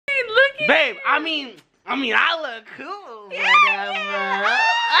Babe, I mean, I look cool.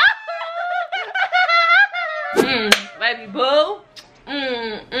 Whatever. Baby boo.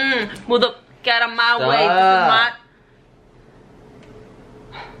 Move the get out of my way. This is my.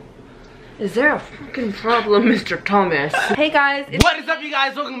 Is there a fucking problem, Mr. Thomas? Hey guys. What is up, you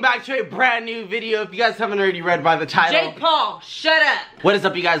guys? Welcome back to a brand new video. If you guys haven't already read by the title. J. Paul, shut up. What is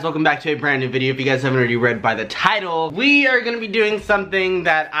up, you guys? Welcome back to a brand new video. If you guys haven't already read by the title, we are going to be doing something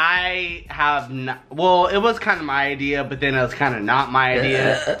that I have not, well, it was kind of my idea, but then it was kind of not my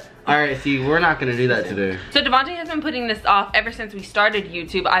idea. Alright, see, we're not gonna do that today. So Devontae has been putting this off ever since we started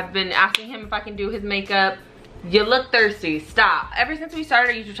YouTube. I've been asking him if I can do his makeup. You look thirsty, stop. Ever since we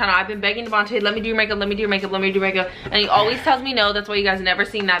started our YouTube channel, I've been begging Devontae, let me do your makeup, let me do your makeup, let me do your makeup. And he always tells me no, that's why you guys never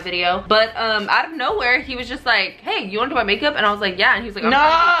seen that video. But out of nowhere, he was just like, hey, you wanna do my makeup? And I was like, yeah. And he was like, I'm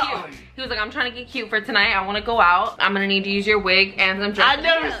trying to get cute. He was like, I'm trying to get cute for tonight. I wanna go out. I'm gonna need to use your wig and some dresses. I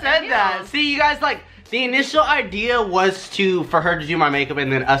never said that. See, you guys, like, the initial idea was for her to do my makeup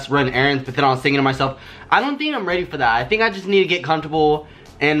and then us run errands, but then I was thinking to myself, I don't think I'm ready for that. I think I just need to get comfortable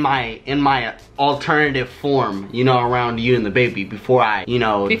in my alternative form, you know, around you and the baby before I, you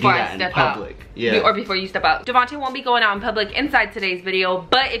know, do that in public. Yeah. Or before you step out. Devontae won't be going out in public inside today's video,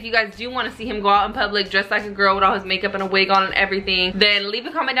 but if you guys do want to see him go out in public dressed like a girl with all his makeup and a wig on and everything, then leave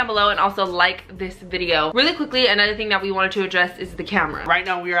a comment down below and also like this video. Really quickly, another thing that we wanted to address is the camera. Right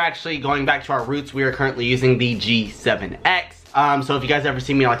now we are actually going back to our roots. We are currently using the G7X. So if you guys ever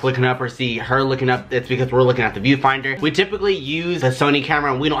see me like looking up or see her looking up, it's because we're looking at the viewfinder. We typically use the Sony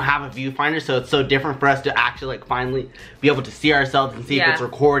camera and we don't have a viewfinder, so it's so different for us to actually like finally be able to see ourselves and see if it's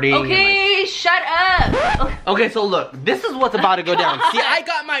recording. Okay, and, like, shut up. Okay, so look, this is what's about to go down. See, I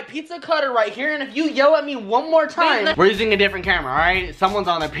got my pizza cutter right here, and if you yell at me one more time, we're using a different camera, all right? Someone's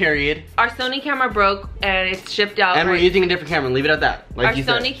on a period. Our Sony camera broke and it's shipped out. And we're using a different camera, leave it at that. Like our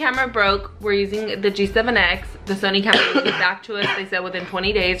Sony camera broke, we're using the G7X. The Sony camera will get back to us, they said within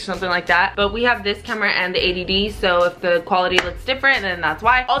 20 days or something like that. But we have this camera and the ADD, so if the quality looks different, then that's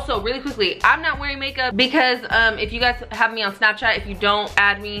why. Also, really quickly, I'm not wearing makeup because if you guys have me on Snapchat, if you don't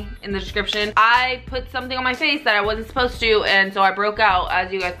add me in the description, I put something on my face that I wasn't supposed to, and so I broke out.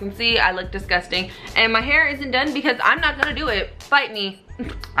 As you guys can see, I look disgusting. And my hair isn't done because I'm not gonna do it. Fight me.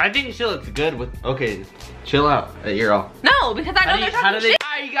 I think she looks good with, okay, chill out. You're all. No, because I know they're talking shit.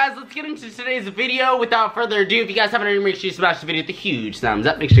 Alright, you guys, let's get into today's video. Without further ado, if you guys haven't already, make sure you smash the video with a huge thumbs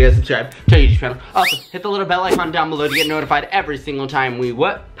up. Make sure you guys subscribe to our YouTube channel. Also, hit the little bell icon down below to get notified every single time we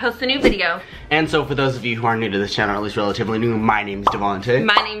post a new video. And so for those of you who are new to this channel, or at least relatively new, my name's Devontae.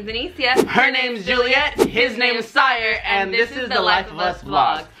 My name's Anicia. Her name's Juliet. His name is Sire. And this is the Life of Us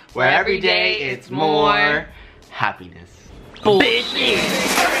vlog, where every day it's more happiness. Bullshit.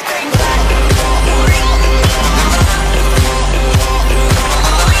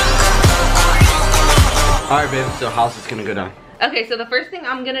 Alright, babe, so how's this gonna go down? Okay, so the first thing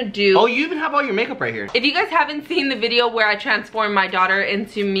I'm gonna do... Oh, you even have all your makeup right here. If you guys haven't seen the video where I transformed my daughter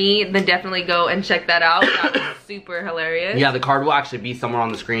into me, then definitely go and check that out. That was super hilarious. Yeah, the card will actually be somewhere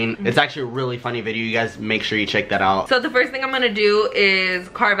on the screen. It's actually a really funny video. You guys make sure you check that out. So the first thing I'm gonna do is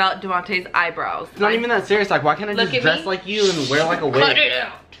carve out Devontae's eyebrows. It's not even that serious. Like, why can't I just dress like you and wear like a wig? Cut it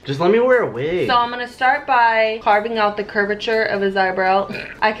out. Just let me wear a wig. So I'm gonna start by carving out the curvature of his eyebrow.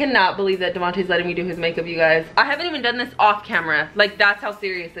 I cannot believe that Devontae's letting me do his makeup, you guys. I haven't even done this off camera. Like, that's how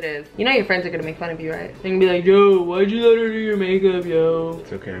serious it is. You know your friends are gonna make fun of you, right? They're gonna be like, yo, why'd you let her do your makeup, yo?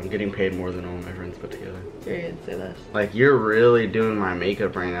 It's okay, I'm getting paid more than all my friends put together. Period, say less. Like, you're really doing my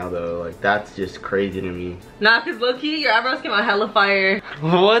makeup right now, though. Like, that's just crazy to me. Nah, cause low-key, your eyebrows came out hella fire.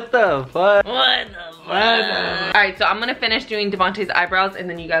 What the fuck? What the fuck? Alright, so I'm gonna finish doing Devontae's eyebrows and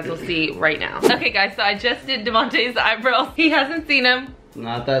then you guys will see right now. Okay guys, so I just did Devontae's eyebrows. He hasn't seen them.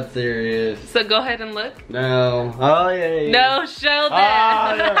 Not that serious. So go ahead and look. No. Oh yeah. No, show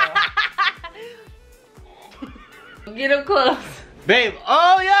them. Oh, no. Get up close. Babe,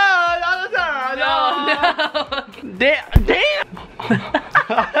 oh yeah, no. Damn.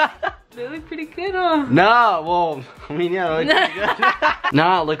 They look pretty good, huh? No, well, I mean, yeah, it looks pretty good.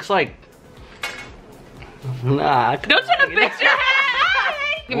 Nah, it looks like, nah. Don't try to fix your head.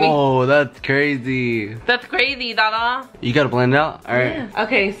 Oh, that's crazy. That's crazy, Dada. You gotta blend out? Alright. Yeah.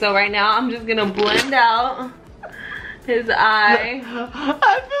 Okay, so right now I'm just gonna blend out his eye.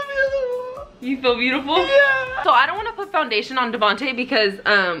 I feel beautiful. You feel beautiful? Yeah. So I don't want to put foundation on Devontae because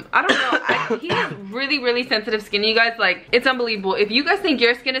I don't know. He has really sensitive skin, you guys. Like, it's unbelievable. If you guys think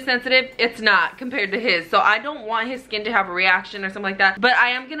your skin is sensitive, it's not compared to his. So I don't want his skin to have a reaction or something like that. But I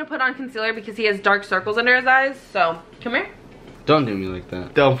am gonna put on concealer because he has dark circles under his eyes. So come here. Don't do me like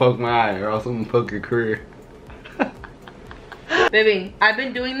that. Don't poke my eye or else I'm gonna poke your career. Baby, I've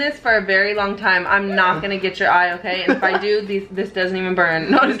been doing this for a very long time. I'm not gonna get your eye, okay? And if I do, this doesn't even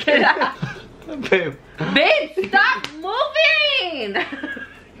burn. No, I'm just kidding. Babe. Babe, stop moving!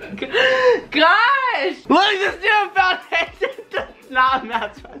 Gosh! Look, this damn foundation does not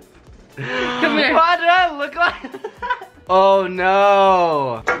match. Come here. Why did I look like Oh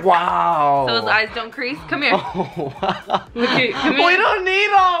no. Wow. So his eyes don't crease? Come here. Oh, wow. Look here. Come here. We don't need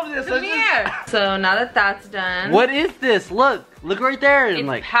all of this. Come here. So now that that's done. What is this? Look right there. It's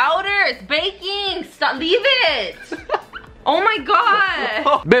like powder. It's baking. Stop. Leave it. Oh my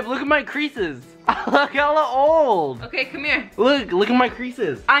god. Babe, look at my creases. I look hella old. Okay, come here. Look at my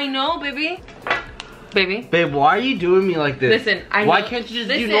creases. I know, baby. Baby. Babe, why are you doing me like this? Listen, I know. Why can't you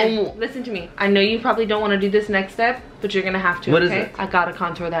just do normal? Listen to me. I know you probably don't want to do this next step, but you're gonna have to. What okay? is it? I gotta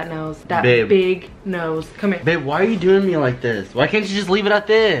contour that nose. That Babe. big nose. Come here. Babe, why are you doing me like this? Why can't you just leave it at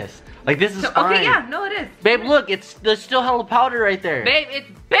this? Like this is fine. Okay, yeah, no, it is. Babe, look, there's still hella powder right there. Babe,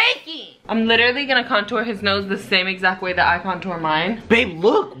 it's baking. I'm literally gonna contour his nose the same exact way that I contour mine. Babe,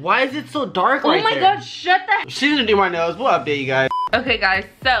 look, why is it so dark right Oh my there? god, shut the. She's gonna do my nose. We'll update you guys. Okay, guys,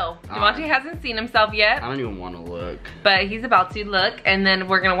 so Devontae hasn't seen himself yet, I don't even want to look. but he's about to look, and then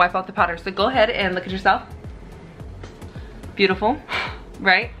we're gonna wipe off the powder. So go ahead and look at yourself. Beautiful,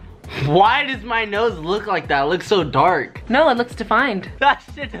 right? Why does my nose look like that? It looks so dark. No, it looks defined. That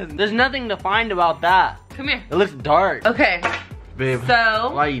shit doesn't. There's nothing to find about that. Come here. It looks dark. Okay. Babe,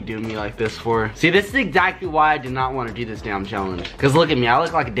 So why are you doing me like this for? See, this is exactly why I did not want to do this damn challenge. Cause look at me, I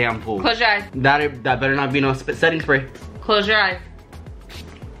look like a damn fool. close your eyes. That better not be no setting spray. Close your eyes.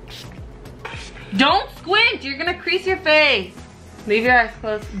 Don't squint. You're gonna crease your face. Leave your eyes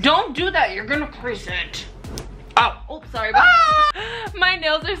closed. Don't do that. You're gonna crease it. Ow. Oh, sorry. My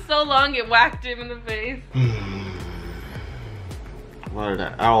nails are so long it whacked him in the face. What are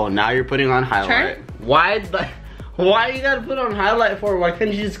that? Oh, now you're putting on highlight. Turn. Why you gotta put on highlight for? Why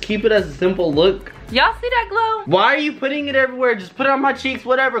can't you just keep it as a simple look? Y'all see that glow? Why are you putting it everywhere? Just put it on my cheeks,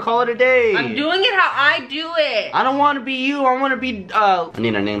 whatever, call it a day. I'm doing it how I do it. I don't want to be you, I want to be, I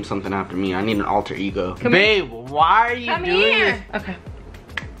need to name something after me. I need an alter ego. Come Babe, why are you Come doing here. Okay.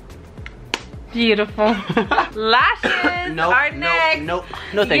 Beautiful. Lashes are next. No,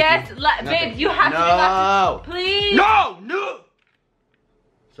 thank you. Yes, babe, you have to do lashes. Please. No.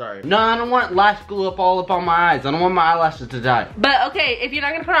 Sorry. No, I don't want lash glue all up on my eyes. I don't want my eyelashes to die. But okay, if you're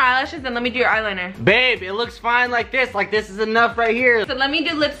not gonna put on eyelashes, then let me do your eyeliner. Babe, it looks fine like this. Like this is enough right here. So let me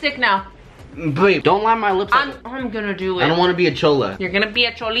do lipstick now. Babe, don't line my lips up. I'm gonna do it. I don't want to be a chola. You're gonna be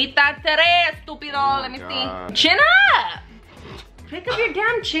a cholita today, stupido. Let me God. see. Chin up. Pick up your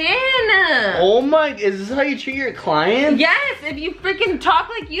damn chin. Oh my, is this how you treat your clients? Yes, if you freaking talk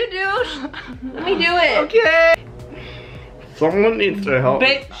like you do. Let me do it. Okay. Someone needs to help.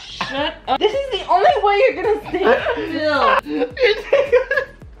 Babe, shut up. This is the only way you're gonna stay still.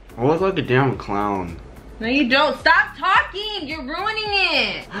 I look like a damn clown. No, you don't. Stop talking. You're ruining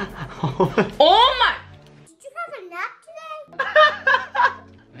it. Oh my. Did you have a nap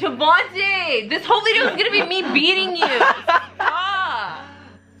today? Devontae, this whole video is gonna be me beating you. Stop.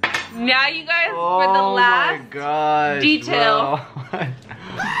 Now you guys, for the last detail.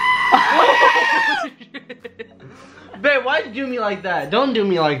 Babe, why'd you do me like that? Don't do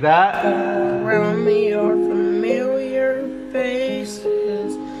me like that. Around me are familiar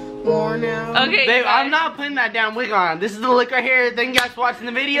faces, worn out. Okay, Babe, guys. I'm not putting that damn wig on. This is the look right here. Thank you guys for watching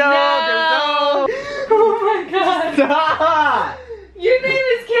the video. No. There we go. Oh my god. Stop. Your name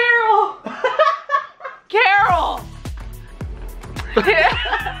is Carol. Carol.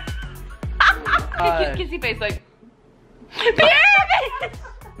 Kissy face like. Babe.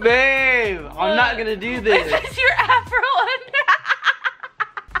 Babe, I'm not gonna do this. This is your afro.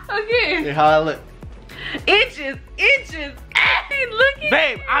 Okay. Hey, how I look? Inches. Hey, look at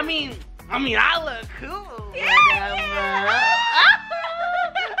Babe, I mean, I look cool.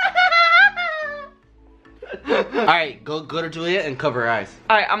 All right, go to Juliet and cover her eyes.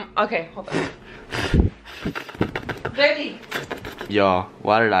 All right, okay. Hold on. Baby. Y'all,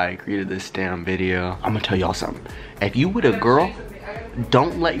 why did I agree to this damn video? I'm gonna tell y'all something. If you with a girl,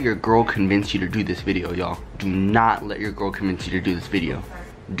 don't let your girl convince you to do this video, y'all. Do not let your girl convince you to do this video.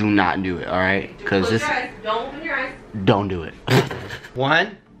 Do not do it, all right? Cause Close this. your eyes. Don't open your eyes. Don't do it.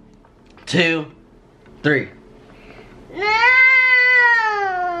 1, 2, 3. No!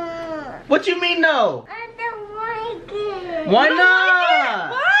 What you mean no? I don't like it. Why You don't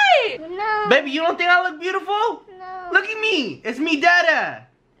not? like it? Why? No. Baby, you don't think I look beautiful? No. Look at me. It's me, Dada.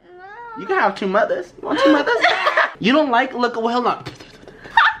 No. You can have 2 mothers. You want 2 mothers? You don't like, look, well, hold on.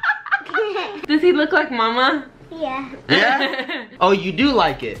 Does he look like mama? Yeah. Yeah? Oh, you do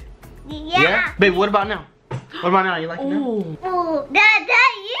like it? Yeah. Babe, what about now? What about now? You like it now? Oh, Dad,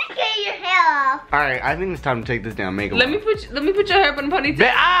 you get your hair off. All right, I think it's time to take this down makeup. Let me put your hair up in a ponytail.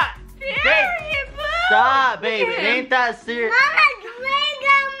 Babe, stop, baby. It ain't that serious. Mama, drag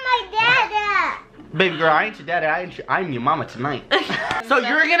on my dada. Baby girl, I ain't your daddy. I'm your mama tonight. So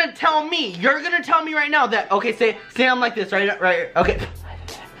you're gonna tell me right now that, okay, say I'm like this, right, okay.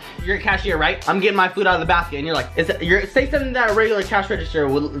 You're a cashier, right? I'm getting my food out of the basket, and you're like, say something that a regular cash register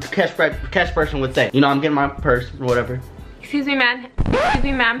cash person would say. You know, I'm getting my purse or whatever. Excuse me, ma'am. Excuse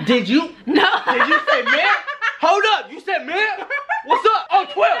me, ma'am. Did you? No. Did you say ma'am? Hold up, you said ma'am? What's up? Oh,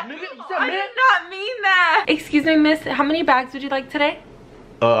 12, nigga. You said I ma'am? did not mean that. Excuse me, miss. How many bags would you like today?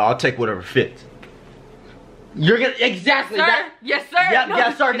 I'll take whatever fits. You're gonna, exactly. Sir? That, Yes, sir. Yep, No.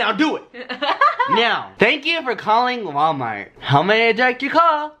 yes, sir. Now do it. Now, thank you for calling Walmart. How may I direct your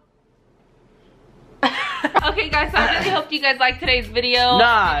call? Okay, guys, so I really hope you guys like today's video. No.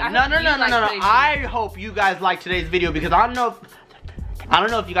 I I hope you guys like today's video because I don't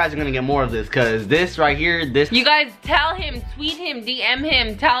know if you guys are gonna get more of this, because this right here, You guys tell him, tweet him, DM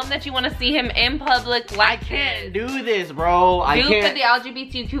him, tell him that you want to see him in public. I can't do this, bro. I do can't. for the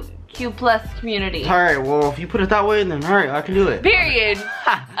LGBTQ plus community. Alright, well, if you put it that way, then alright, I can do it. Period.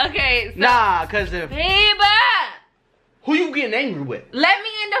 Okay, so Nah, cause if babe, who you getting angry with? let me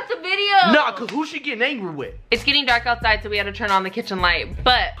end up the video. Nah, cause who she getting angry with? It's getting dark outside, so we had to turn on the kitchen light.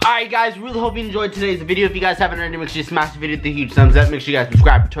 But alright, guys, really hope you enjoyed today's video. If you guys haven't already, make sure you smash the video with a huge thumbs up. Make sure you guys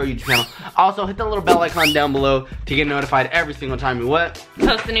subscribe to our YouTube channel. Also, hit the little bell icon down below to get notified every single time we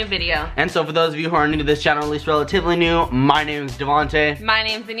post a new video. And so for those of you who are new to this channel, at least relatively new, my name is Devontae. My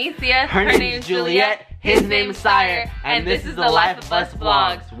name's Anicia. Her name's Juliet. His name's Sire. And this is the Life of Us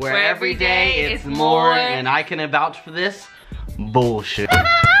Vlogs, where every day it's more, and I can vouch for this bullshit.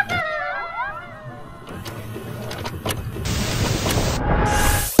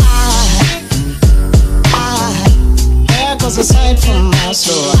 There goes a sight from my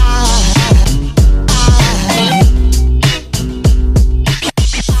soul.